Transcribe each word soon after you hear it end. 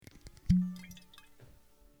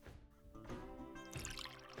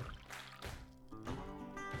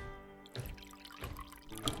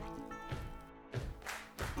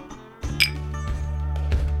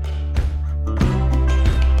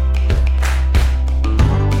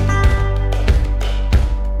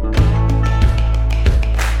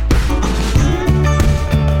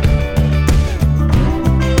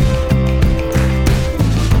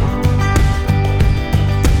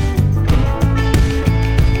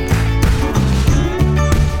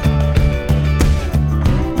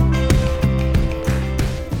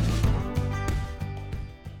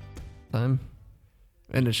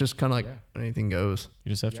it's just kind of like anything goes. You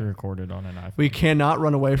just have to record it on an iPhone. We cannot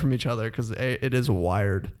run away from each other because it is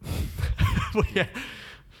wired.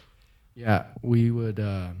 Yeah, we would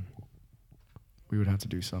have to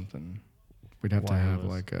do something. We'd have to have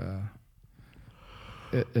like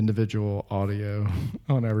individual audio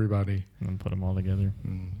on everybody and then put them all together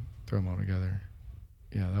and throw them all together.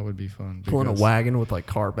 Yeah, that would be fun. Pulling a wagon with like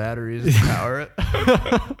car batteries to power it.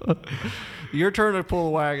 Your turn to pull a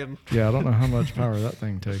wagon. Yeah, I don't know how much power that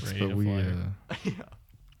thing takes, but we.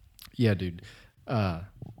 Yeah, dude.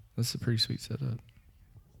 This is a pretty sweet setup.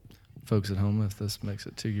 Folks at home, if this makes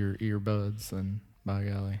it to your earbuds, then by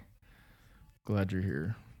golly, glad you're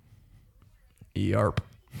here. Yarp.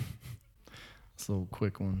 It's a little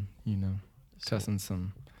quick one, testing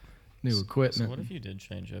some new equipment. So what if you did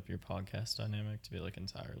change up your podcast dynamic to be like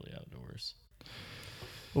entirely outdoors?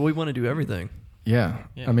 Well, we want to do everything. Yeah.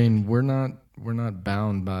 I mean, we're not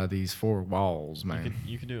bound by these four walls, man.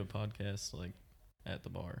 You could do a podcast like at the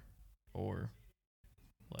bar or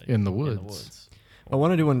like in the woods. I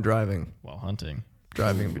want to do one driving. While hunting.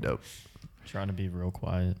 Driving would be dope. Trying to be real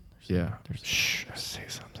quiet. Yeah. Shh, I see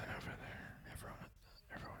something over there.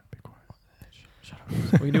 Everyone be quiet. Shut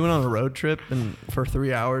up. We can do it on a road trip, and for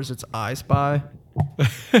 3 hours it's I Spy.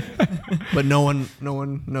 But no one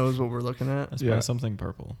knows what we're looking at. That's probably something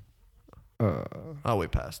purple. Oh, we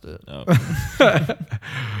passed it. Oh.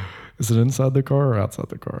 Is it inside the car or outside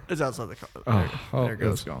the car? It's outside the car. There it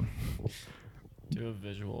goes. It's gone. Do a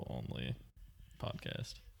visual only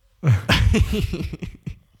podcast.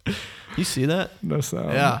 You see that? No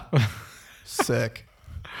sound. Yeah. Sick.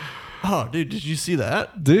 Oh, dude, did you see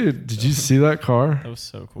that? Dude, did you see that car? That was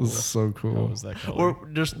so cool. It was so cool. What was that color? Or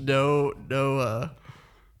just no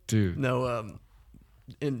dude. No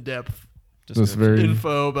in-depth Just very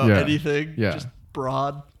info about anything. Yeah. Just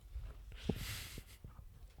broad.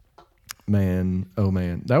 Man, oh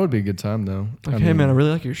man. That would be a good time though. Okay, man, I really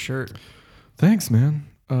like your shirt. Thanks, man.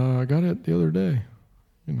 I got it the other day.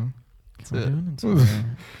 No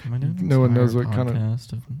one knows what kind of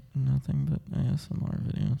podcast of nothing but ASMR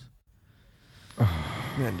videos.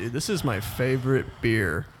 Man, dude, this is my favorite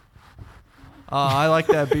beer. I like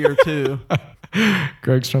that beer too.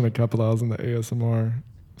 Greg's trying to capitalize on the ASMR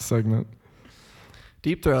segment.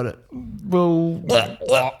 Deep throat it. Well,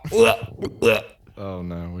 oh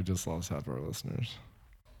no, we just lost half our listeners.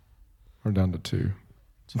 We're down to 2.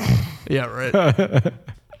 Yeah, right.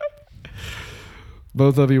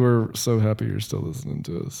 Both of you were so happy you're still listening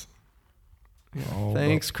to us.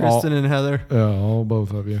 Thanks, Kristen and Heather. Yeah,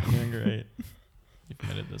 both of you. You're doing great. You've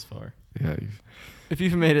made it this far. Yeah. If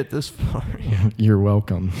you've made it this far. You're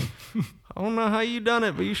welcome. I don't know how you done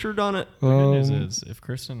it, but you sure done it. The good news is, if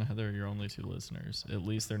Kristen and Heather are your only 2 listeners, at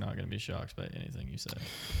least they're not going to be shocked by anything you say.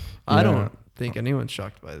 I don't think anyone's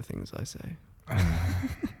shocked by the things I say.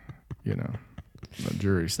 The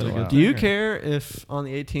jury's still out. Do you care if on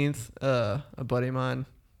the 18th, a buddy of mine,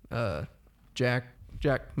 Jack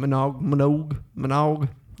Minogue,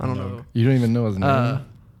 I don't know. You don't even know his name?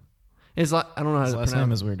 His I don't know how His to last pronounce.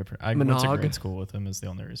 name is weird to pronounce. I went to grade school with him. Is the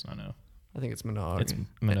only reason I know. I think it's Minogue. It's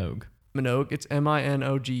Minogue. Minogue. It's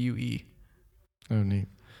Minogue. Oh, neat.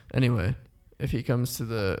 Anyway, if he comes to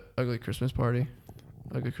the ugly Christmas party,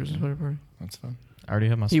 That's fun. I already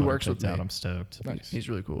have my sweater works with picked out. me. I'm stoked. Nice. he's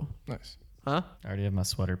really cool. Nice. Huh? I already have my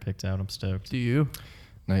sweater picked out. I'm stoked. Do you?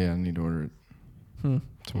 No, yeah, I need to order it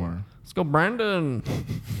tomorrow. Let's go, Brandon.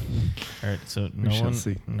 All right, so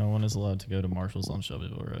no one is allowed to go to Marshall's on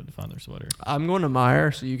Shelbyville Road to find their sweater. I'm going to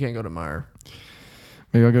Meijer, so you can't go to Meijer.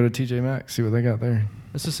 Maybe I'll go to TJ Maxx, see what they got there.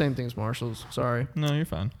 It's the same thing as Marshall's. Sorry. No, you're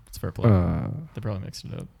fine. It's fair play. They probably mixed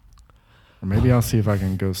it up. Or maybe I'll see if I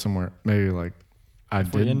can go somewhere. Maybe like I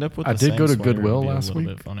If we end up with I the did same go to sweater, Goodwill it'd be last a little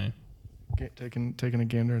week. bit funny. Taking a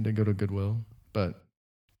gander, I did go to Goodwill, but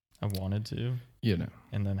I wanted to, you know.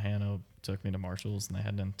 and then Hannah took me to Marshall's, and they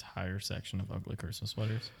had an entire section of ugly Christmas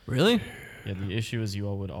sweaters. Really? Yeah, the issue is you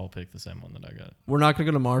all would all pick the same one that I got. We're not going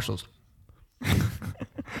to go to Marshall's.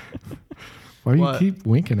 Why do you What? keep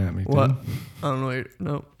winking at me, dude? What? I don't know.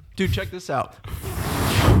 No. Dude, check this out.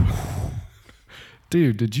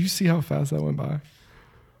 Dude, did you see how fast that went by?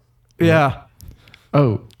 Yeah.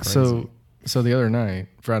 Oh, Crazy. so the other night,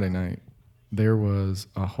 Friday night, there was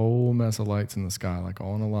a whole mess of lights in the sky, like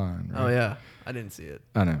all in a line. Right? Oh, yeah. I didn't see it.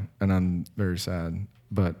 I know, and I'm very sad.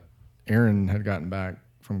 But Aaron had gotten back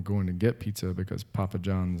from going to get pizza because Papa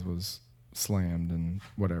John's was slammed and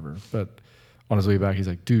whatever. But on his way back, he's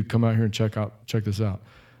like, dude, come out here and check this out.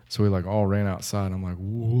 So we like all ran outside. I'm like,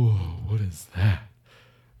 whoa, what is that?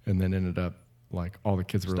 And then ended up like all the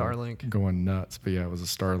kids were Starlink. like going nuts. But yeah, it was a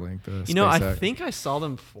Starlink. You know, I think I saw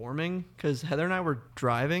them forming because Heather and I were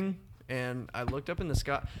driving and I looked up in the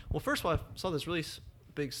sky. Well, first of all, I saw this really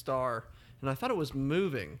big star, and I thought it was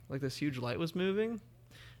moving, like this huge light was moving.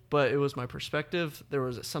 But it was my perspective. There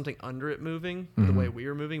was something under it moving. The way we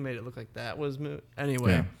were moving made it look like that was moving.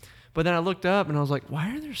 Anyway. Yeah. But then I looked up and I was like,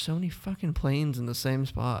 why are there so many fucking planes in the same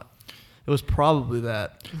spot? It was probably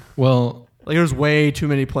that. Well, like there's way too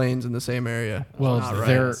many planes in the same area. Well,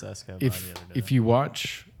 there, if you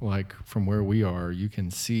watch like from where we are, you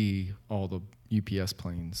can see all the UPS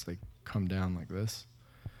planes. They come down like this,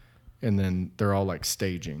 and then they're all like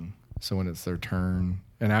staging. So when it's their turn,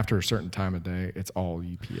 and after a certain time of day, it's all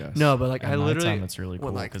UPS. No, but like At I literally, nighttime, it's really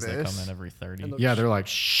cool because they come in every 30. Yeah, they're like,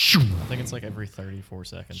 shoo. I think it's like every 34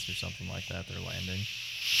 seconds or something like that. They're landing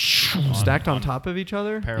stacked on top of each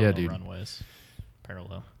other. Parallel runways.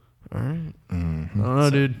 Parallel. All right. Mm-hmm. I don't know,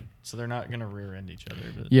 dude. So they're not gonna rear end each other.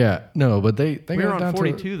 But yeah, no, but they we were got on down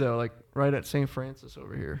 42 though, like right at St. Francis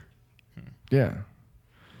over here. Yeah.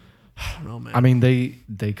 I don't know, man. I mean,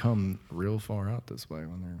 they come real far out this way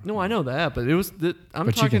when they're. No, I know that, but it was. I'm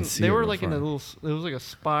but talking. They were like far. in a little. It was like a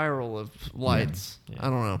spiral of lights. Yeah. I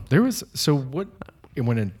don't know. There was so what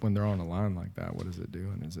when they're on a line like that. What is it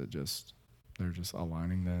doing? Is it just they're just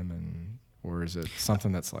aligning them, or is it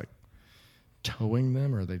something that's like towing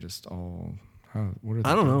them, or are they just all? What are they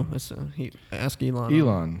I don't doing? know. It's, ask Elon.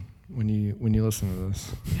 Elon, when you listen to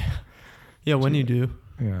this. Yeah, when you do.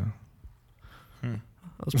 Yeah.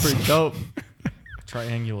 That was pretty dope.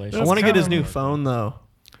 Triangulation. I want to get his new phone though.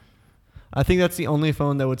 I think that's the only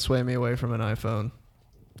phone that would sway me away from an iPhone.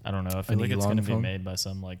 I don't know. I feel like it's going to be made by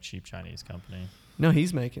some like cheap Chinese company. No,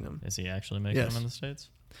 he's making them. Is he actually making them in the States?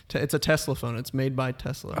 It's a Tesla phone. It's made by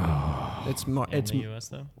Tesla. Oh. It's in the U.S.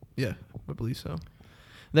 though? Yeah, I believe so.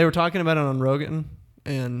 They were talking about it on Rogan,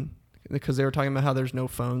 and because they were talking about how there's no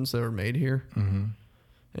phones that were made here,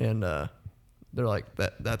 and they're like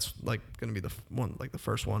that's like going to be the one, like the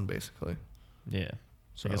first one, basically. Yeah,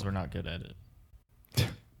 so because we're not good at it.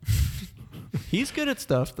 He's good at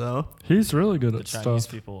stuff, though. He's really good at stuff. The Chinese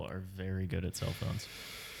people are very good at cell phones.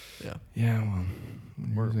 Yeah. Yeah,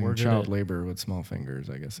 well, we're child labor with small fingers.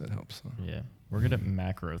 I guess it helps. So. Yeah, we're good at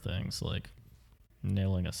macro things like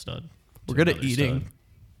nailing a stud. We're good at eating.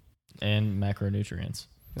 And macronutrients.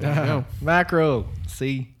 Macro.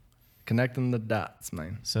 See, connecting the dots,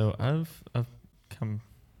 man. So I've come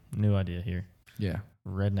new idea here. Yeah.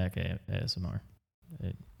 Redneck ASMR.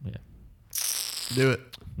 Yeah. Do it.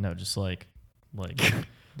 No, just like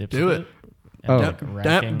dip. Do it.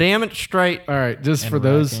 And damn it straight. All right, just for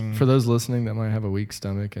those listening that might have a weak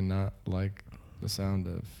stomach and not like the sound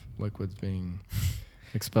of liquids being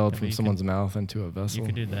expelled from someone's mouth into a vessel. You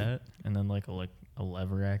could do that, and then like a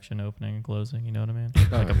lever action opening and closing. You know what I mean?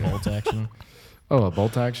 Like a bolt action. Oh, a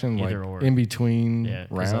bolt action, either like or. In between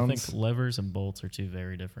rounds. I think levers and bolts are two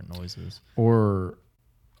very different noises. Or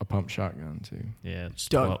a pump shotgun too. Yeah,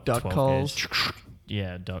 duck calls.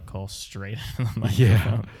 Yeah, duck calls straight in the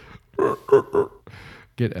microphone. Yeah.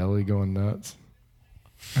 Get Ellie going nuts.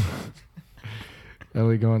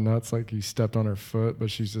 Ellie going nuts like you stepped on her foot, but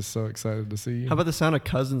she's just so excited to see you. How about the sound of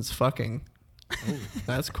cousins fucking? Oh,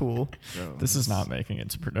 that's cool. No, this is not making it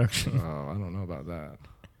to production. Oh, I don't know about that.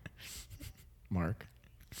 Mark.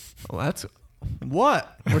 Well, that's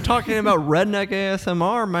what? We're talking about redneck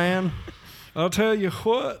ASMR, man. I'll tell you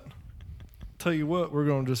what. We're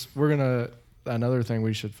gonna another thing,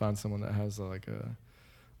 we should find someone that has like a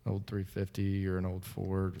old 350 or an old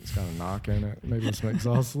Ford. It's got a knock in it. Maybe some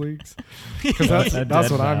exhaust leaks. Because that's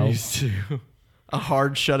what I'm used to. A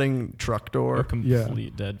hard shutting truck door. A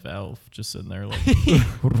complete dead valve just sitting there like.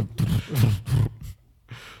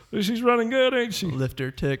 She's running good, ain't she?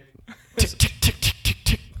 Lifter tick. Tick, tick, tick, tick, tick,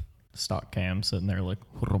 tick. Stock cam sitting there like.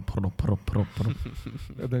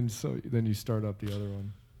 And then you start up the other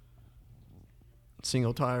one.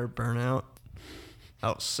 Single tire burnout.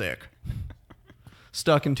 Oh, sick.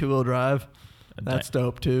 Stuck in 2-wheel drive. That's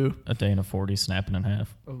dope too. A Dana 40 snapping in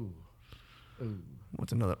half. Oh.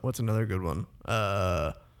 What's another good one?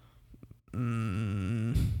 I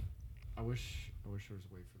wish there was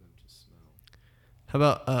a way for them to smell. How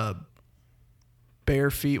about bare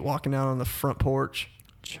feet walking out on the front porch?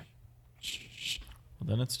 Well,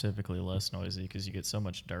 then it's typically less noisy because you get so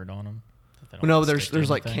much dirt on them. Well, no, there's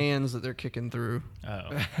like cans that they're kicking through. Oh,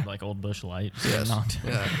 like Old Bush Light. Yes.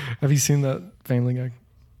 Yeah. Have you seen that Family Guy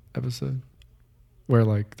episode where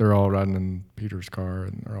like they're all riding in Peter's car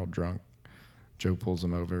and they're all drunk? Joe pulls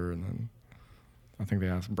them over, and then I think they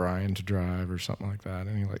ask Brian to drive or something like that,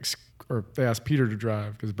 and or they ask Peter to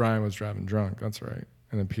drive because Brian was driving drunk. That's right.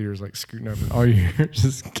 And then Peter's like scooting over, and all you hear is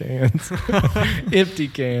just cans, empty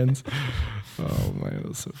cans. Oh man,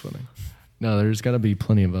 that's so funny. No, there's got to be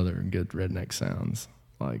plenty of other good redneck sounds,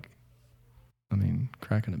 like I mean,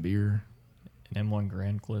 cracking a beer. An M1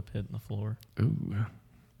 Grand clip hitting the floor. Ooh.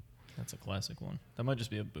 That's a classic one. That might just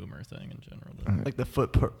be a boomer thing in general, though. Like the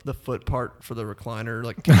foot part for the recliner,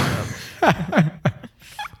 like coming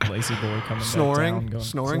up. Lazy boy coming Snoring. back down. Going,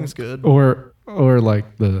 Snoring's good. Or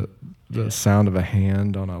like the sound of a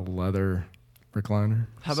hand on a leather recliner.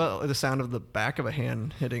 How about the sound of the back of a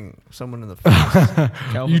hand hitting someone in the face?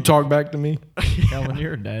 Calvin, You talk back to me? Calvin,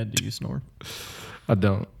 you're a dad. Do you snore? I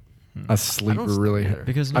don't. I sleep I don't really sleep hard.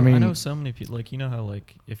 Because I mean, I know so many people, like, you know how,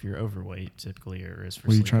 like, if you're overweight, typically your risk for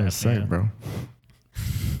what are you sleep trying to say, apnea. bro?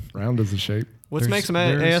 Round as a shape. Let's make some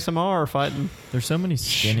there's- ASMR fighting. There's so many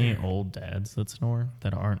skinny old dads that snore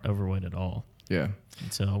that aren't overweight at all. Yeah.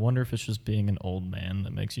 And so I wonder if it's just being an old man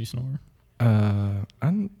that makes you snore.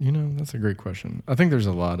 That's a great question. I think there's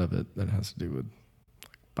a lot of it that has to do with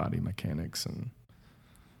like body mechanics and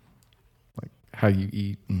like how you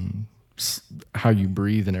eat and how you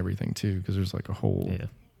breathe and everything too. Because there's like a whole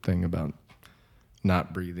thing about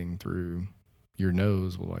not breathing through your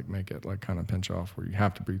nose will like make it like kind of pinch off where you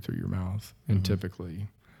have to breathe through your mouth. And typically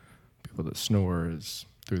people that snore is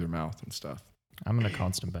through their mouth and stuff. I'm in a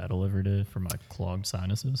constant battle every day for my clogged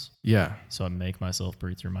sinuses. Yeah. So I make myself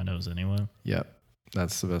breathe through my nose anyway. Yep.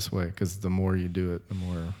 That's the best way because the more you do it, the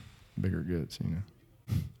more bigger it gets, you know.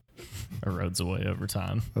 Erodes away over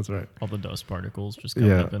time. That's right. All the dust particles just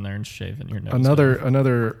coming up in there and shaving your nose.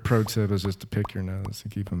 Another pro tip is just to pick your nose to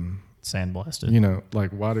keep them sandblasted. You know, like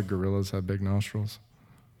why do gorillas have big nostrils?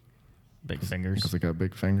 Big fingers. Because they got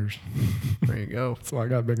big fingers. There you go. So I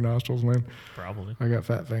got big nostrils, man. Probably. I got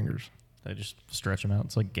fat fingers. They just stretch them out.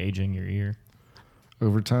 It's like gauging your ear.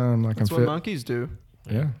 Over time, I can That's what fit. monkeys do.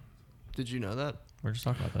 Yeah. Did you know that? We're just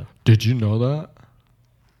talking about that. Did you know that?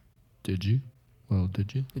 Did you? Well,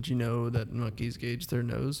 did you? Did you know that monkeys gauge their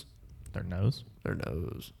nose? Their nose? Their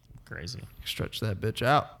nose. Crazy. Stretch that bitch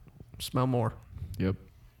out. Smell more. Yep.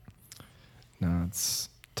 No, it's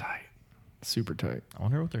tight. Super tight. I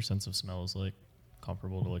wonder what their sense of smell is like,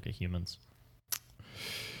 comparable to like a human's.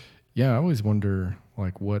 Yeah, I always wonder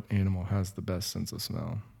like what animal has the best sense of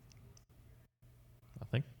smell. I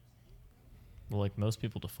think. Well, like most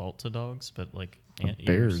people default to dogs, but like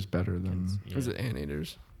bears better than. Is it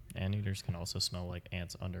anteaters? Anteaters can also smell like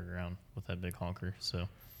ants underground with that big honker. So.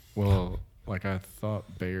 Well, like I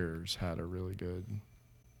thought bears had a really good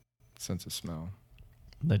sense of smell.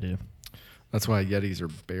 They do. That's why Yetis are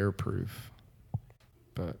bear proof.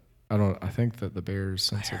 But I think that the bear's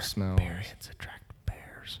sense of smell. Bears attract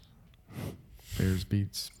bears. Bears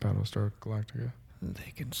beats Battlestar Galactica.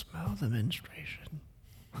 They can smell the menstruation.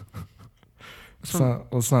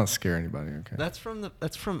 Let's not scare anybody, okay? That's from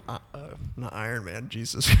not Iron Man,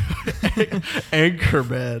 Jesus.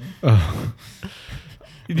 Anchorman. Oh.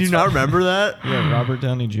 You do not remember that? Yeah, Robert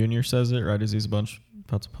Downey Jr. says it right as he's about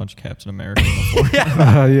to punch Captain America in the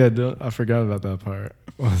floor. I forgot about that part.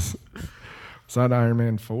 Was that Iron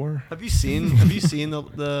Man 4? Have you seen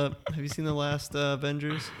the last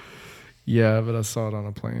Avengers? Yeah, but I saw it on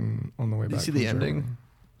a plane on the way back. Did you see the ending?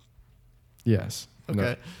 Yes. Okay.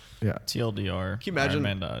 No. Yeah. TLDR. Can you imagine?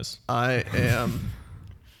 Iron Man dies. I am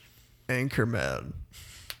Anchorman.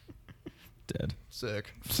 Dead.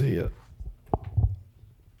 Sick. See ya.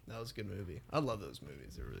 That was a good movie. I love those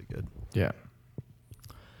movies. They're really good. Yeah.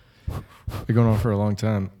 Been going on for a long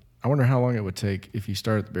time. I wonder how long it would take if you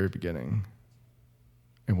start at the very beginning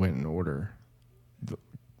and went in order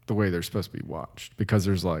the way they're supposed to be watched. Because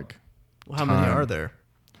there's like... Well, how many are there?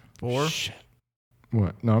 4? Shit.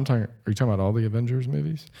 What? No, are you talking about all the Avengers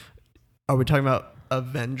movies? Are we talking about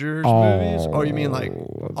Avengers movies? Or you mean like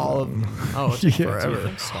all of them? Oh, it took Yeah. Do you forever.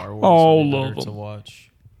 think Star Wars All would be of better to them.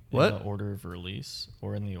 watch in What? the order of release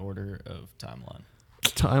or in the order of timeline?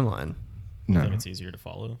 Timeline. I No. think it's easier to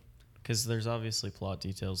follow. Because there's obviously plot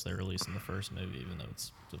details they release in the first movie, even though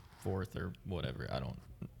it's the 4th or whatever. I don't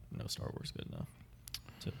know Star Wars good enough.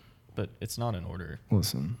 But it's not in order.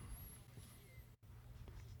 Listen.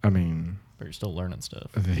 I mean... But you're still learning stuff.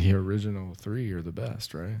 The original 3 are the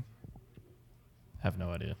best, right? Have no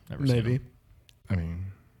idea. Never seen Maybe. them. I mean...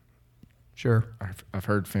 Sure. I've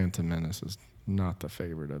heard Phantom Menace is not the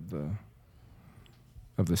favorite of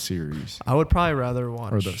the series. I would probably rather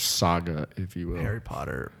watch Or the saga, if you will. Harry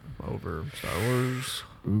Potter over Star Wars.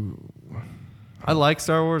 Ooh. I like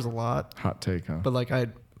Star Wars a lot, Hot take, huh? but like I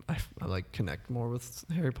like connect more with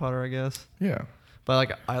Harry Potter, I guess. Yeah. But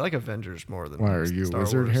like I like Avengers more than Why, are you Star a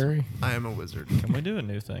wizard, Wars. Harry? I am a wizard. Can we do a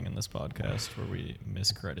new thing in this podcast where we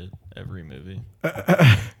miscredit every movie?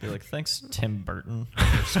 Be like, thanks, Tim Burton,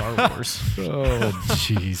 for Star Wars. Oh,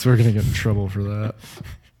 jeez. We're going to get in trouble for that.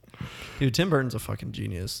 Dude, Tim Burton's a fucking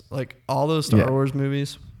genius. Like all those Star Wars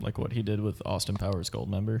movies. Like what he did with Austin Powers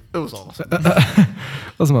Goldmember. It was awesome.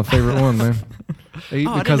 That's my favorite one, man. I eat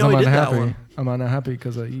Oh, I didn't because know I'm he did that unhappy. one. I'm unhappy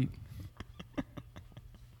because I eat.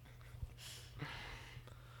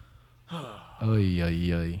 Oy,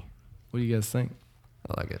 oy, oy. What do you guys think?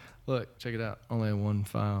 I like it. Look, check it out. Only one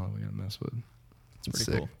file we gotta mess with. It's pretty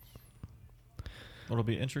sick. cool. What'll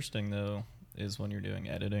be interesting though is when you're doing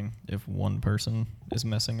editing, if one person is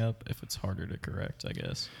messing up, if it's harder to correct, I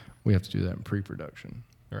guess. We have to do that in pre-production.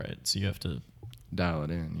 Right. So you have to Dial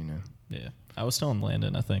it in, you know. Yeah. I was telling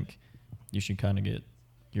Landon, I think you should kind of get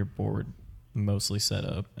your board mostly set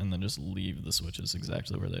up and then just leave the switches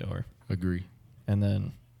exactly where they are. Agree. And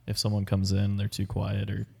then if someone comes in, they're too quiet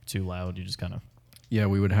or too loud, you just kind of... Yeah,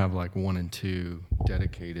 we would have like 1 and 2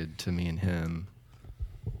 dedicated to me and him.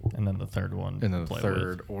 And then the third one. And then the play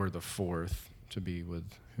third with. or the fourth to be with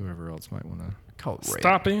whoever else might want to Call it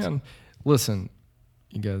stop in. Listen,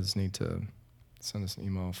 you guys need to send us an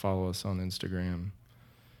email, follow us on Instagram.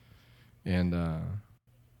 And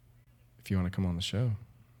if you want to come on the show,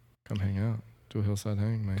 come hang out. Do a Hillside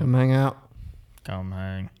hang, man. Come hang out. Come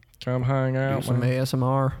hang. Come hang out, Do some man.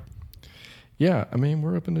 ASMR. Yeah, I mean,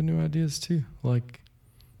 we're open to new ideas too. Like,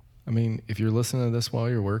 I mean, if you're listening to this while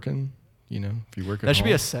you're working, you know, if you work at That should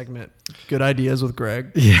be home- a segment. Good ideas with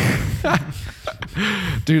Greg. Yeah.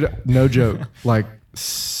 Dude, no joke. Like,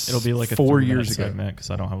 It'll be like a 4 3-minute years ago. segment because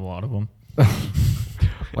I don't have a lot of them.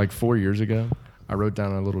 Like 4 years ago, I wrote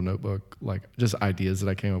down a little notebook, like just ideas that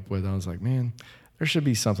I came up with. I was like, man, there should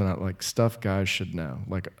be something that like stuff guys should know,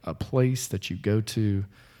 like a place that you go to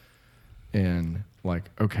and like,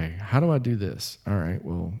 okay, how do I do this? All right,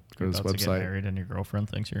 well, go to this About to get website. married and your girlfriend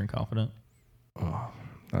thinks you're incompetent. Oh,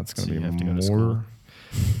 that's going So to you be have to go to more.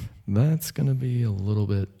 school. That's going to be a little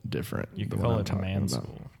bit different. You than can what call I'm it talking man about.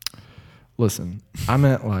 school. Listen, I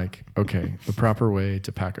meant like, okay, the proper way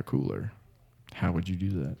to pack a cooler. How would you do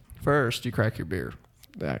that? First, you crack your beer.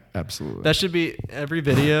 Absolutely. That should be every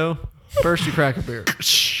video. First, you crack a beer.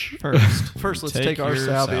 First, let's take our your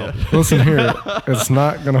salvia. Listen here, it's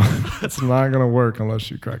not gonna work unless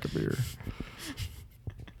you crack a beer.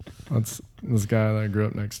 That's this guy that I grew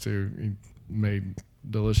up next to. He made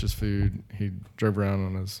delicious food. He drove around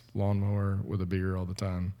on his lawnmower with a beer all the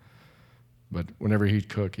time. But whenever he'd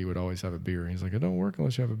cook, he would always have a beer. He's like, it don't work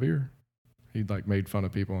unless you have a beer. He like made fun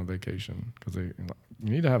of people on vacation because you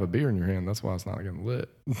need to have a beer in your hand. That's why it's not getting lit.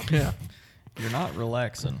 Yeah, You're not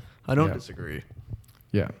relaxing. I don't Yeah. disagree.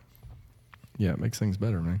 Yeah, it makes things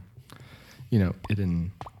better, man. You know,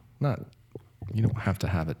 you don't have to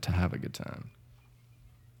have it to have a good time,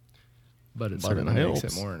 but it But certainly it makes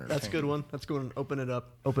helps. it more entertaining. That's a good one. That's a good one. Open it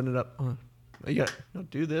up. Open it up. You got to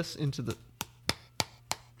do this into the.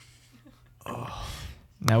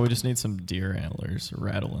 Now we just need some deer antlers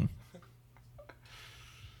rattling.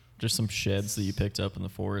 Just some sheds that you picked up in the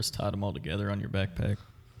forest, tied them all together on your backpack.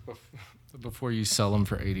 Before you sell them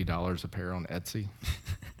for $80 a pair on Etsy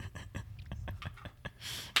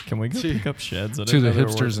Can we go pick up sheds? I to didn't the know they were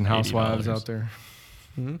hipsters worth and housewives $80. out there.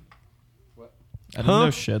 Hmm? I didn't Huh?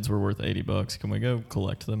 know sheds were worth $80. Can we go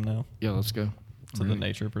collect them now Yeah, let's go. to the Right.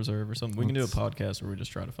 nature preserve or something? We can do a Let's- podcast where we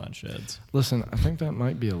just try to find sheds. Listen, I think that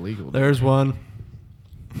might be illegal. There's one.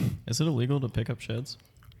 Is it illegal to pick up sheds?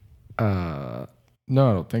 No,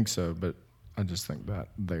 I don't think so, but I just think that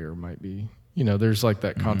there might be. You know, there's like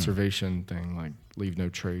that conservation thing, like leave no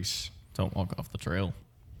trace. Don't walk off the trail.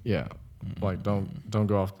 Yeah, like don't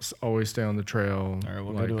go off. Always stay on the trail. All right,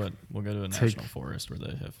 we'll like, go to a take- national forest where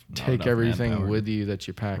they have not take enough everything manpower with to you that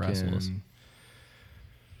you pack wrestle us. in.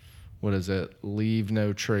 What is it? Leave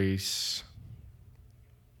no trace.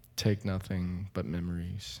 Take nothing but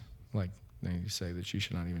memories. Like they say that you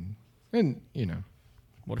should not even. And you know,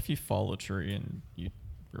 What if you fall a tree and you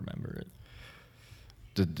remember it?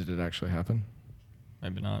 did it actually happen?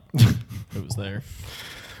 Maybe not. It was there.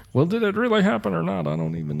 Well, did it really happen or not? I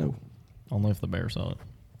don't even know. Only if the bear saw it.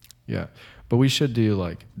 Yeah, but we should do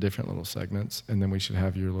like different little segments, and then we should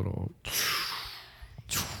have your little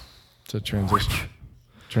to transition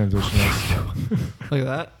us. Look at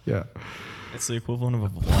that. Yeah, It's the equivalent of a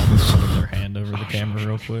vlogger putting their hand over the camera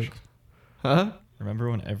real quick. Huh? Remember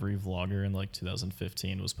when every vlogger in like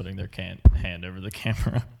 2015 was putting their hand over the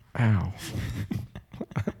camera? ow.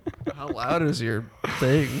 How loud is your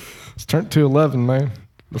thing? It's turned to 11, man.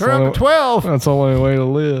 That's Turn the up to only- 12. That's the only way to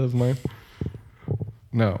live, man.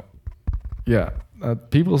 No, yeah,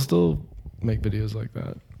 people still make videos like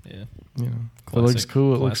that. Yeah. You know, if it looks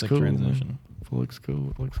cool. It looks classic cool. transition. Man. If it looks cool,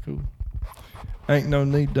 it looks cool. Ain't no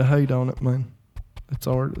need to hate on it, man. It's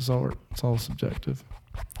art. It's art. It's all subjective.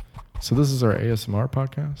 So this is our ASMR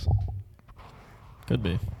podcast. Could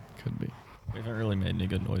be. Could be. We haven't really made any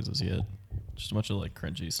good noises yet. Just a bunch of like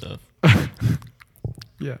cringy stuff.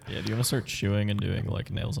 Yeah. Yeah, do you want to start chewing and doing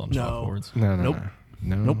like nails on No. chalkboards? No.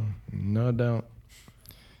 Nope. No, I don't.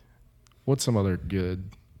 What's some other good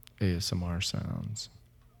ASMR sounds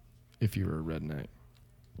if you were a redneck?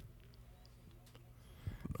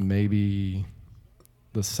 Maybe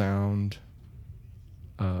the sound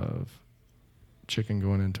of chicken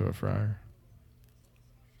going into a fryer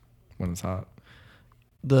when it's hot.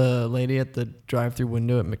 The lady at the drive-through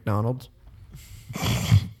window at McDonald's.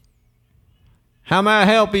 How may I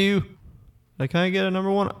help you? Like, can I get a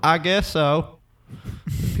number one? I guess so.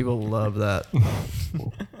 People love that.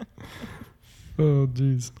 Oh,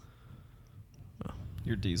 jeez.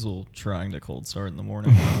 Your diesel trying to cold start in the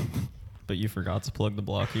morning, but you forgot to plug the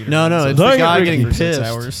block heater. No, in, no, so it's the Dang it, guy Ricky. getting for 6 pissed.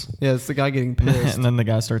 hours. Yeah, it's the guy getting pissed. And then the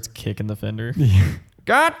guy starts kicking the fender.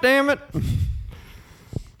 God damn it.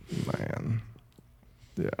 Man.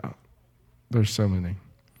 Yeah. There's so many.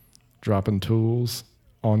 Dropping tools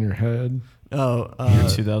on your head. Oh, Your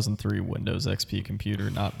 2003 Windows XP computer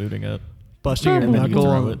not booting up. busting your And then you knuckle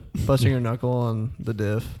throw on, busting your knuckle on the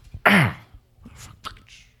diff.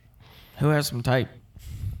 Who has some tape?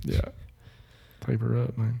 Yeah. Tape her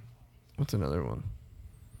up, man. What's another one?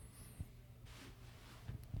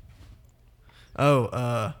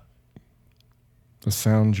 Oh, The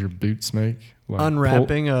sounds your boots make. Like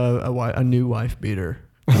unwrapping a new wife beater.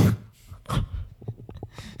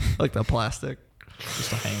 Like the plastic.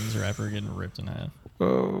 Just a Hanes wrapper getting ripped in half.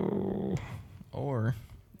 Oh. Or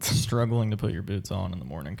struggling to put your boots on in the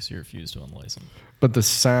morning because you refuse to unlace them. But the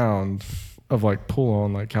sound of like pull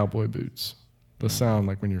on like cowboy boots. The sound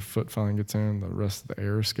like when your foot finally gets in, the rest of the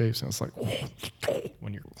air escapes and it's like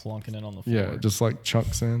When you're clunking it on the floor. yeah, it just like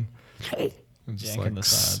chunks in. And just yanking like the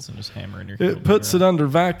sides and just hammering your heel it to puts the it ground. under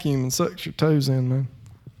vacuum and sucks your toes in, man.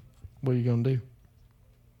 What are you gonna do?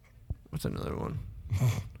 What's another one?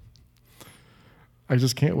 I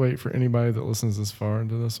just can't wait for anybody that listens this far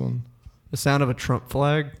into this one. The sound of a Trump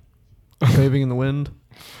flag waving in the wind.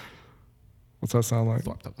 What's that sound like?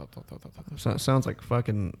 Sounds like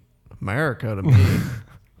fucking America to me.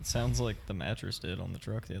 It sounds like the mattress did on the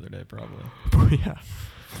truck the other day, probably. Yeah.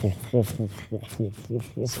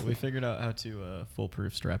 So we figured out how to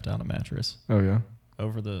foolproof strap down a mattress Oh yeah.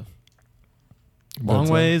 over the Long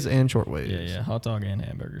That's ways and short ways. yeah hot dog and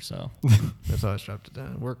hamburger style. That's how I strapped it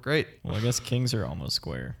down. Worked great. Well, I guess kings are almost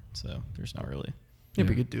square, so there's not really Yeah, Yeah. but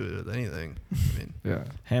you could do it with anything. I mean, Yeah.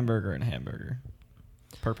 hamburger and hamburger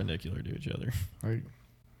perpendicular to each other. Like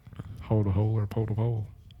hold a hole or pull a pole.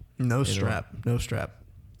 no Either strap. No strap.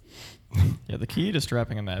 Yeah, the key to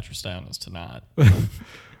strapping a mattress down is to not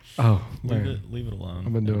Oh man. leave it alone.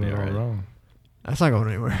 I've been It'll doing be it all alright. wrong. That's not going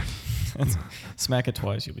anywhere. Smack it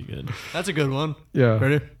twice, you'll be good. That's a good one. Yeah.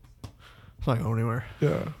 Ready? It's not going anywhere.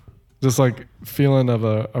 Yeah. Just like feeling of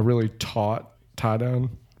a really taut tie down.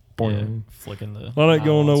 Yeah, Boing. flicking the. I ain't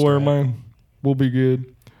going nylon nowhere, strap. man. We'll be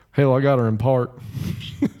good. Hell, I got her in park.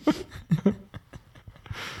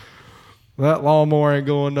 That lawnmower ain't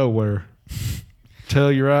going nowhere.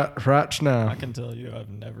 Tell you right now. I can tell you, I've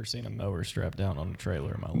never seen a mower strapped down on a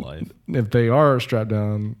trailer in my life. If they are strapped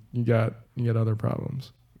down, you got other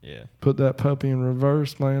problems. Yeah, Put that puppy in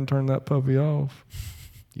reverse, man. Turn that puppy off.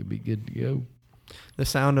 You'll be good to go. The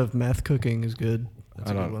sound of meth cooking is good. That's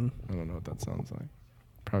I a good don't- one. I don't know what that sounds like.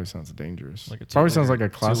 Probably sounds dangerous. like a Probably sounds like 2-liter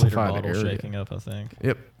a classified bottle area. shaking up, I think.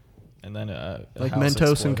 Yep. And then a Like house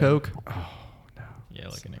Mentos and exploding. Coke. Oh no. Yeah,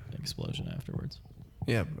 like an explosion afterwards.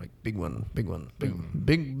 Yeah, like big one. Big Boom.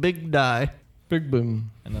 big die. Big boom.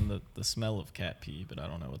 And then the smell of cat pee, but I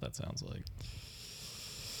don't know what that sounds like.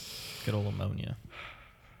 Good old ammonia.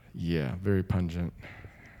 Yeah, very pungent.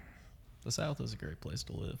 The South is a great place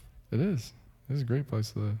to live. It is. It's a great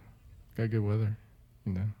place to live. Got good weather,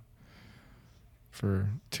 you know, for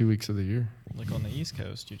 2 weeks of the year. Like on the East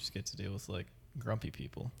Coast, you just get to deal with like grumpy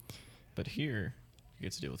people. But here, you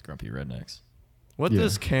get to deal with grumpy rednecks. What Yeah.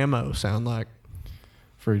 does camo sound like?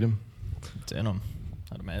 Freedom. Denim,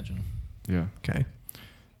 I'd imagine. Yeah. Okay.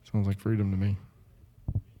 Sounds like freedom to me.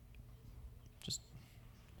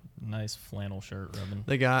 Nice flannel shirt rubbing.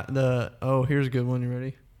 They got here's a good one. You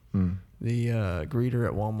ready? The greeter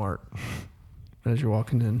at Walmart as you're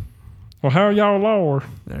walking in. Well, how y'all lower?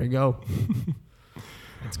 There you go.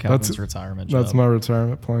 It's Calvin's retirement job. That's my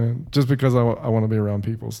retirement plan. Just because I want to be around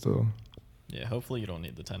people still. Yeah, hopefully you don't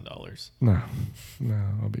need the $10. No,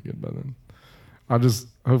 I'll be good by then.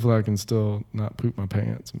 Hopefully I can still not poop my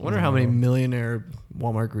pants. I wonder how many millionaire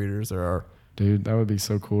Walmart greeters there are. Dude, that would be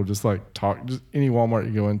so cool. Just like just any Walmart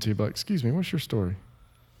you go into, be like, excuse me, what's your story?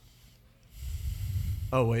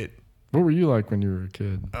 Oh wait, What were you like when you were a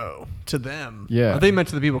kid? Oh, to them. Yeah. I think meant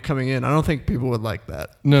to the people coming in. I don't think people would like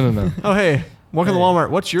that. No. Oh, hey, welcome to Hey, Walmart.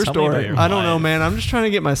 What's your tell me about story? your I don't know, life. man. I'm just trying to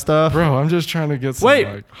get my stuff. Bro, I'm just trying to get some Wait,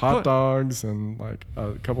 like hot what? dogs and like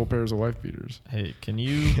a couple pairs of wife beaters. Hey, can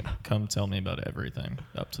you come tell me about everything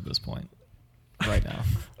up to this point? Right now.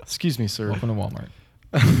 Excuse me, sir. Welcome to Walmart.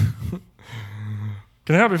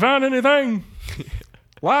 Can I help you find anything?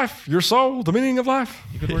 Life, your soul, the meaning of life.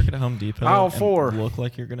 You could work at a Home Depot Aisle and 4. look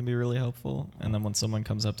like you're going to be really helpful, and then when someone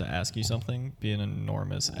comes up to ask you something, be an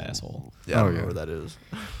enormous asshole. Yeah, I Oh, don't know yeah. where that is.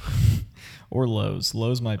 Or Lowe's.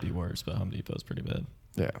 Lowe's might be worse, but Home Depot's pretty bad.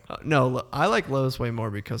 Yeah. No, I like Lowe's way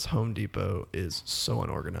more because Home Depot is so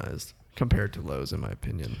unorganized compared to Lowe's, in my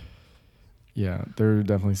opinion. Yeah, they're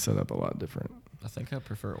definitely set up a lot different. I think I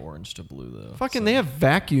prefer orange to blue, though. Fucking, so- they have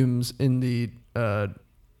vacuums in the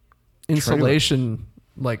insulation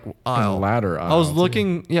like aisle. And ladder aisle. I was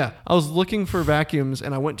too. looking for vacuums,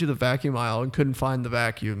 and I went to the vacuum aisle and couldn't find the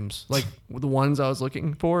vacuums. Like the ones I was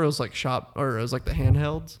looking for, it was like it was like the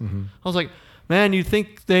handhelds. Mhm. I was like, man, you'd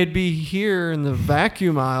think they'd be here in the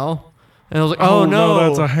vacuum aisle, and I was like, oh no,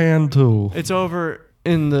 that's a hand tool. it's over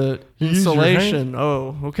in the You use your insulation.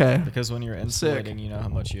 Oh, okay, Because when you're insulating, you know how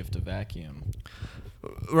much you have to vacuum.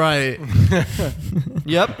 right.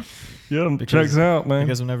 Yep. Yeah, Because- checks out, man.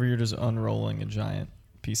 Because whenever you're just unrolling a giant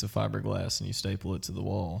piece of fiberglass and you staple it to the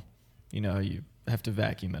wall, you know you have to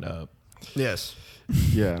vacuum it up. Yes,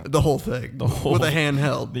 Yeah. the whole thing The whole- with a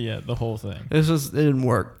handheld. The whole thing. It didn't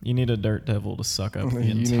work. You need a dirt devil to suck up the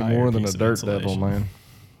You entire need more than a piece of dirt devil, insulation. man.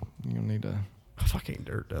 You need a. Fucking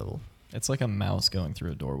dirt devil. It's like a mouse going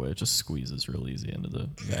through a doorway. It just squeezes real easy into the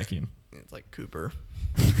vacuum. It's like Cooper.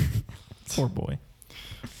 Poor boy.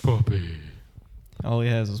 Puppy. All he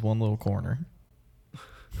has is one little corner.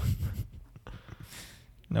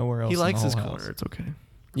 Nowhere else. He in the likes his whole corner. house. It's okay.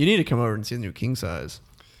 You need to come over and see the new king size,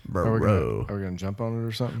 bro. Are we gonna jump on it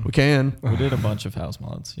or something? We can. We did a bunch of house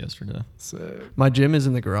mods yesterday, Sick. My gym is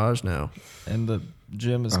in the garage now. and the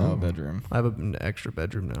gym is now Oh. a bedroom. I have an extra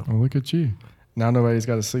bedroom now. Oh, look at you. Now nobody's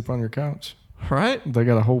got to sleep on your couch. Right? They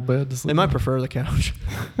got a whole bed to sleep They might on. prefer the couch.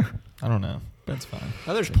 I don't know. That's fine.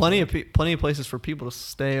 Now, there's Same plenty thing. of plenty of places for people to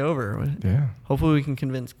stay over. Yeah. Hopefully, we can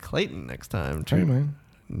convince Clayton next time to Hey, man.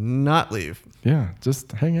 not leave. Yeah.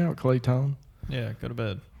 Just hang out, Clayton. Yeah, go to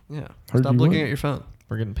bed. Yeah. Heard Stop you looking would. at your phone.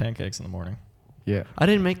 We're getting pancakes in the morning. Yeah. I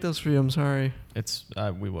didn't make those for you. I'm sorry. It's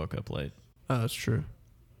we woke up late. Oh, that's true.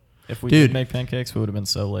 If we Dude. did make pancakes, we would have been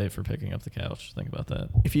so late for picking up the couch. Think about that.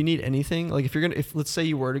 If you need anything, like if let's say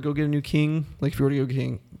you were to go get a new king, like if you were to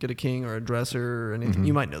go get a king or a dresser or anything, Mhm.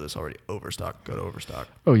 you might know this already. Overstock. Go to Overstock.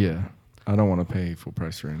 Oh, yeah. I don't want to pay full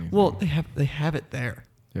price for anything. Well, they have it there.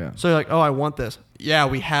 yeah. So you're like, oh, I want this. Yeah,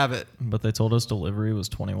 we have it. But they told us delivery was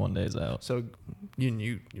 21 days out. So you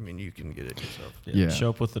can get it yourself. Yeah. Show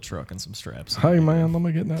up with the truck and some straps. Hey, man, let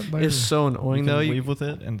me get that there. It's so You annoying can though. leave with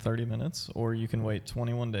it in 30 minutes, or you can wait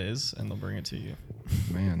 21 days and they'll bring it to you.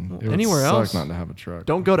 Man, it Anywhere would suck else? not to have a truck.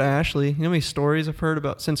 Don't go to Ashley. You know how many stories I've heard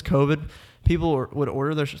about since COVID? People would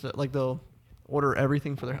order their like they'll order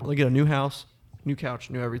everything for they get a new house, new couch,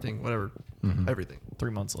 new everything, whatever, Mhm. everything.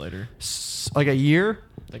 3 months later, Like a year.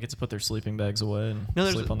 they get to put their sleeping bags away and No,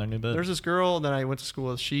 sleep on their new bed. There's this girl that I went to school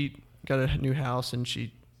with. She got a new house and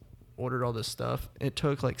she ordered all this stuff. It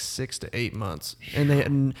took like 6 to 8 months,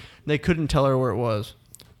 and they couldn't tell her where it was.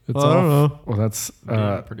 It's I don't off. know. Well, that's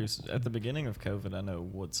Being produced at the beginning of COVID, I know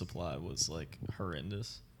wood supply was like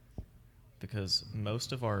horrendous because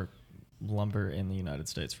most of our lumber in the United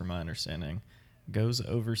States, from my understanding, goes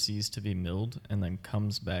overseas to be milled and then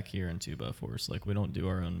comes back here in 2x4s. Like we don't do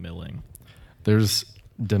our own milling. there's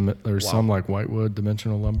Wow. some like whitewood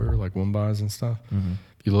dimensional lumber, like Wombais and stuff. Mm-hmm.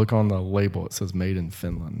 If you look on the label, it says made in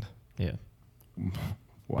Finland. Yeah, Wow.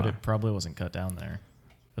 but it probably wasn't cut down there.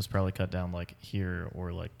 It was probably cut down like here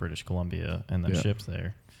or like British Columbia and then Yeah. shipped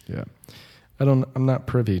there. Yeah. I'm not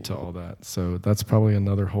privy to all that. So that's probably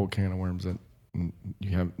another whole can of worms that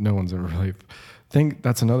no one's ever really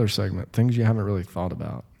that's another segment. Things you haven't really thought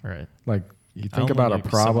about. Right. Like you I think only about a knew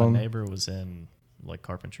 'cause so problem. my neighbor was in like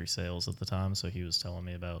carpentry sales at the time, so he was telling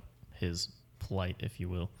me about his plight, if you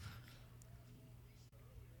will.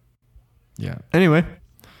 Yeah. Anyway,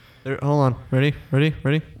 hold on. Ready?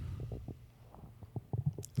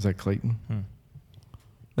 Is that Clayton?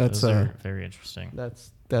 That's Those are very interesting.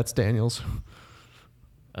 that's Daniel's.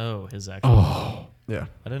 Oh, his actual. Oh, Yeah.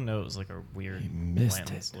 I didn't know it was like a weird He missed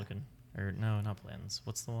Bland's it. looking. Or no, not Bland's.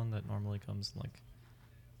 What's the one that normally comes in like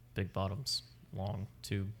big bottoms, long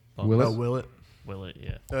tube? Bottoms? Willet? Oh, will it? Willet,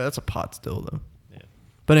 yeah. That's a pot still though. Yeah.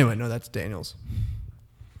 But anyway, no, that's Daniel's.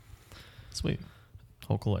 Sweet.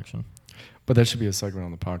 Whole collection. but that should be a segment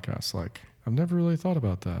on the podcast. Like I've never really thought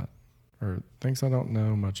about that. or things I don't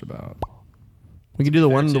know much about. We can do the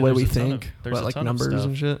one Actually, the way there's we a ton think of- there's about a like ton of numbers stuff.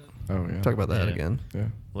 and shit. Oh yeah. Talk about that Yeah. again. Yeah.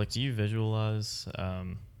 Like, do you visualize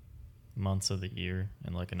months of the year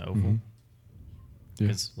in like an oval? Mhm. Yeah.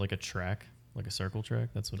 It's like a track, like a circle track.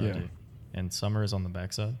 That's what I Yeah. do. And summer is on the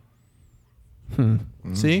backside.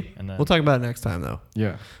 See, And then we'll talk about it next time though.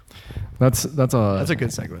 Yeah. That's That's a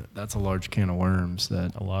good segment. That's a large can of worms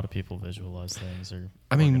that a lot of people visualize things or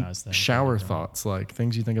I mean organize things. shower that they don't. thoughts, like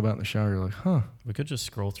things you think about in the shower, you're like, huh. We could just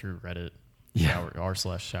scroll through Reddit. Yeah.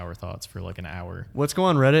 r/shower thoughts for like an hour. Let's go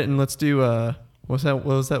on Reddit and let's do what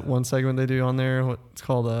was that one segment they do on there? What's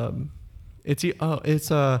called is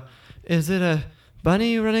it a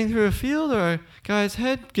bunny running through a field or a guy's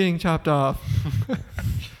head getting chopped off?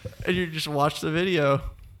 And you just watch the video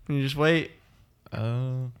and you just wait.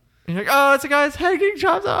 And you're like, oh, it's a guy's head getting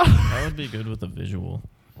chopped off. That would be good with a visual.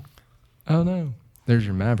 Oh no. There's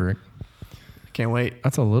your Maverick. Can't wait.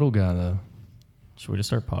 That's a little guy though. Should we just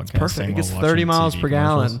start podcasting? Perfect. It gets while 30 watching miles TV per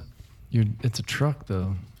commercials? gallon. It's a truck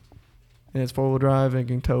though. And it's 4-wheel drive and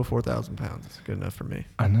can tow 4,000 pounds. It's good enough for me.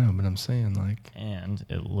 I know, but I'm saying like And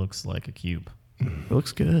it looks like a cube. It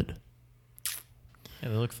looks good. Yeah,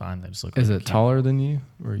 they look fine. They just look. is like a it cube. taller than you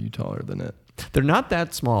or are you taller than it? They're not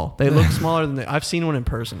that small. They look smaller than I've seen one in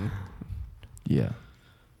person. Yeah.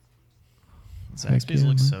 Zaxby's yeah,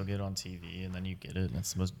 looks man. so good on TV, and then you get it, and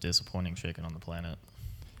it's the most disappointing chicken on the planet.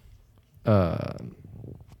 I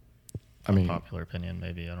mean, Popular opinion,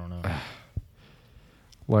 maybe. I don't know.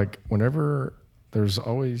 like whenever there's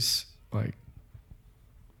always like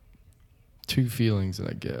two feelings that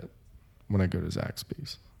I get when I go to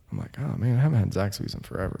Zaxby's. I'm like, oh man, I haven't had Zaxby's in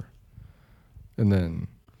forever. And then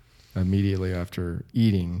immediately after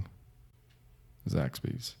eating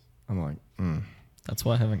Zaxby's, I'm like, That's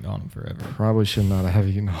why I haven't gone in forever. probably should not have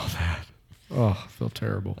eaten all that. Oh, I feel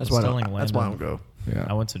terrible. That's why I telling don't, that's why I don't Landon- go. Yeah.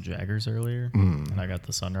 I went to Jaggers earlier, Mm. and I got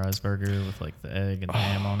the sunrise burger with like the egg and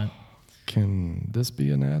ham on it. Can this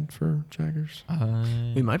be an ad for Jaggers?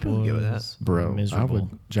 We might be able to get with that. was Bro, I miserable would-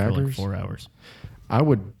 for like Jaggers? 4 hours. I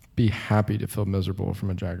would be happy to feel miserable from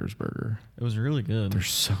a Jaggers burger. It was really good. They're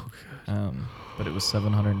so good. But it was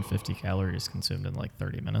 750 calories consumed in like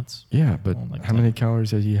 30 minutes. Yeah, but Well, like how many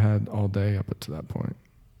calories had you had all day up to that point?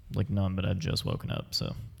 Like none, but I'd just woken up,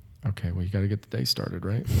 so. Okay, well, you got to get the day started,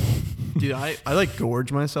 right? Dude, I like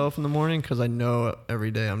gorge myself in the morning because I know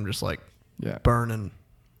every day I'm just like Yeah. burning.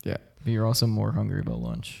 Yeah. But you're also more hungry about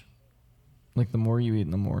lunch. Like the more you eat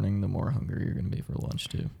in the morning, the more hungry you're going to be for lunch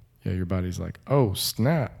too. Yeah, your body's like, oh,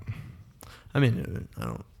 snap. I mean, I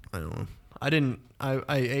don't know. I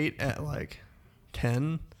ate at like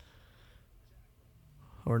 10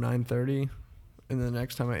 or 9:30, and the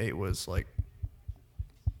next time I ate was like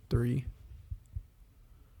 3.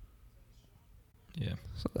 Yeah.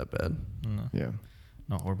 It's not that bad. No, Yeah.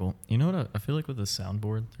 not horrible. You know what? I feel like with the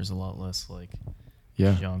soundboard, there's a lot less like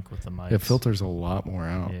Yeah. junk with the mics. It filters a lot more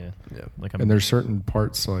out. Yeah. Yeah. Like And there's certain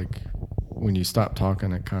parts like when you stop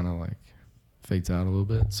talking, it kind of like fades out a little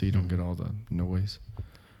bit, so you don't get all the noise.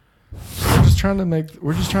 We're just trying to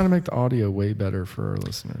make the audio way better for our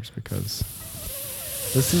listeners because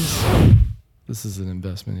this is an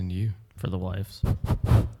investment in you. for the wives.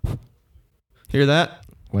 Hear that?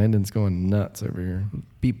 Landon's going nuts over here.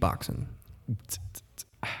 Beatboxing.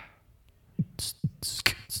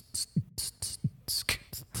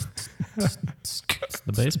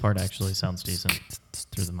 The bass part actually sounds decent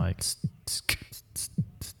through the mic.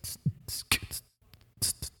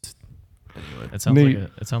 Anyway.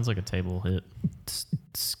 It sounds like a table hit.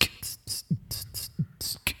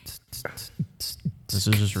 This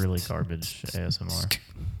is just really garbage ASMR.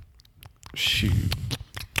 Shoot.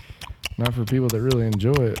 Not for people that really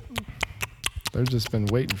enjoy it. They've just been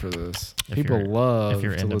waiting for this. If People you're- love if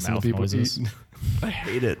you're to into listen to mouth people noises. eat. I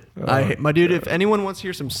hate it. Oh, My dude, if anyone wants to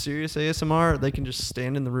hear some serious ASMR, they can just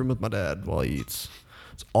stand in the room with my dad while he eats.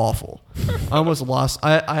 It's awful. I almost lost.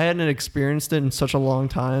 I hadn't experienced it in such a long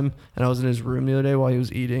time, and I was in his room the other day while he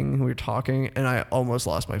was eating. And we were talking, and I almost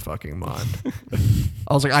lost my fucking mind.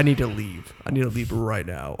 I was like, I need to leave. I need to leave right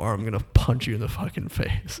now, or I'm gonna punch you in the fucking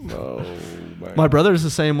face. No, man. My brother's the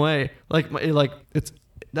same way. It's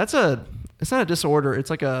not a disorder.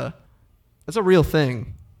 It's a real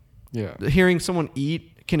thing. Yeah. Hearing someone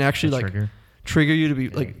eat can actually trigger you to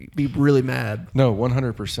be really mad. No,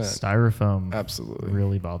 100%. Styrofoam Absolutely.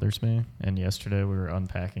 really bothers me. And yesterday we were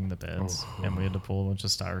unpacking the beds and we had to pull a bunch of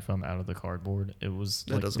styrofoam out of the cardboard. It was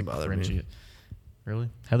That like doesn't the bother me. cringy. Really?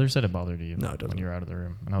 Heather said it bothered you. No, it doesn't. When you were out of the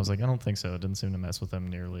room, and I was like, I don't think so. It didn't seem to mess with them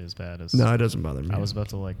nearly as bad as. No, it doesn't bother me. I was about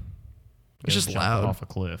to It's just jump loud. off a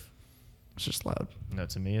cliff. It's just loud. No,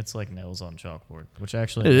 to me, it's like nails on chalkboard, which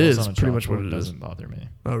actually It nails is on a pretty much what chalkboard it is. doesn't bother me.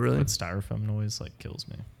 Oh, really? But styrofoam noise like kills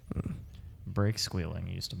me. Brake squealing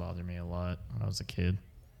used to bother me a lot when I was a kid.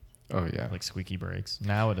 Oh yeah. Like squeaky brakes.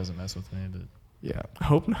 Now it doesn't mess with me, but Yeah. I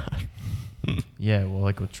hope not. yeah, well,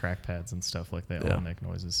 like with track pads and stuff, like they Yeah. all make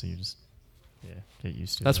noises, so you just get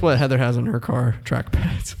used to it. That's what Heather has on her car, track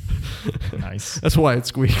pads. Nice. That's why it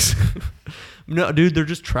squeaks. No, dude, they're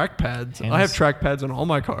just track pads. I have Hannah's- track pads on all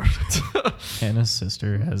my cars. Hannah's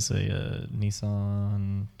sister has a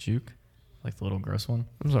Nissan Juke, like the little gross one.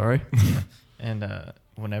 I'm sorry. And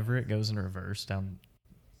whenever it goes in reverse down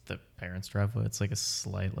the parents' driveway, it's like a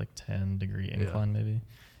slight, like 10-degree incline maybe.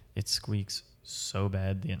 It squeaks so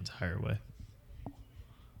bad the entire way.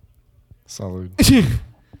 Solid.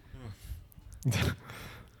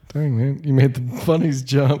 Dang, man. You made the bunnies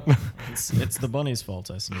jump. It's the bunny's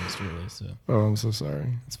fault I sneezed, really, so Oh, I'm so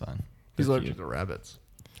sorry. it's fine. He's They're allergic cute. to rabbits.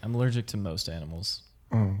 I'm allergic to most animals.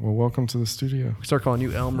 Oh, well, welcome to the studio. We start calling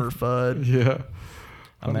you Elmer Fudd. Yeah.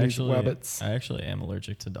 I'm Bunnies, actually rabbits. I actually am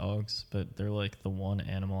allergic to dogs, but they're like the one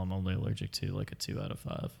animal I'm only allergic to, like a 2 out of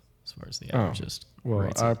 5, as far as the Oh, allergist. Well,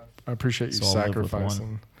 rates I it. appreciate you So I'll live with one.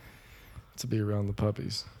 sacrificing to be around the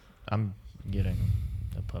puppies. I'm getting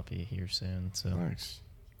a puppy here soon, so Nice.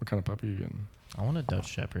 What kind of puppy are you getting? I want a Dutch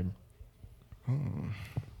Shepherd. Oh.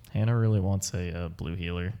 Hannah really wants a blue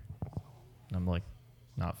heeler. And I'm like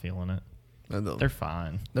not feeling it. They're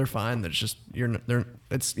fine. They're fine. They're just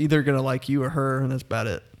it's either gonna like you or her, and that's about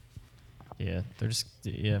it. Yeah, they're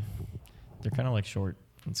kind of like short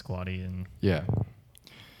and squatty, and Yeah.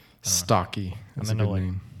 Stocky. That's a I'm into good like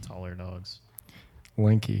name. taller dogs.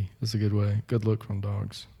 Lanky is a good way. Good look from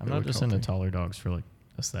dogs. I'm They not look just into healthy. taller dogs for like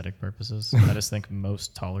aesthetic purposes. I just think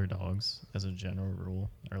most taller dogs, as a general rule,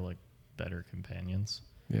 are like better companions.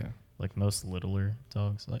 Yeah. Like most littler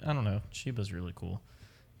dogs, like I don't know, Shiba's really cool,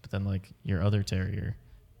 but then like your other terrier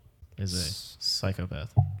is a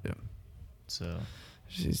psychopath. Yeah. So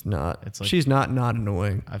She's not. It's like- She's not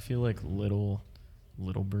annoying. I feel like little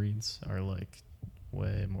breeds are like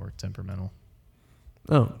way more temperamental.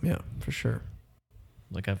 Oh yeah, for sure.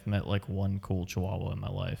 Like I've met like one cool Chihuahua in my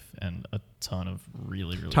life and a ton of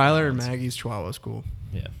really Tyler good and ones. Maggie's Chihuahua's cool.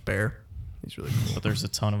 Yeah, Bear, he's really cool. but there's a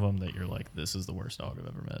ton of them that you're like, this is the worst dog I've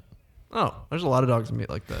ever met. Oh, there's a lot of dogs I meet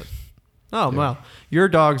like that. Oh Yeah. wow, your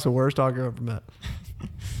dog's the worst dog I've ever met.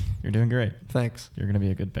 You're doing great. Thanks. You're gonna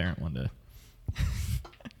be a good parent one day.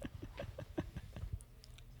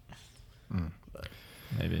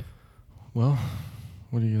 Maybe. Well,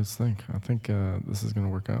 what do you guys think? I think this is going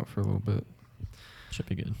to work out for a little bit. Should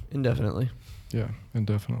be good. Indefinitely. Yeah,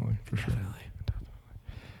 indefinitely, for sure.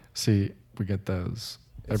 See, we get those.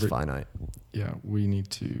 It's finite. Yeah, we need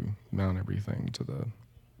to mount everything to the.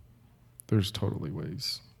 There's totally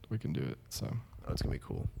ways we can do it. So, Oh, it's gonna be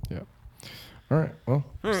cool. yeah. All right. Well,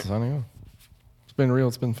 All right. signing off. It's been real.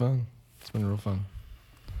 It's been fun. It's been real fun.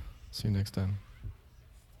 See you next time.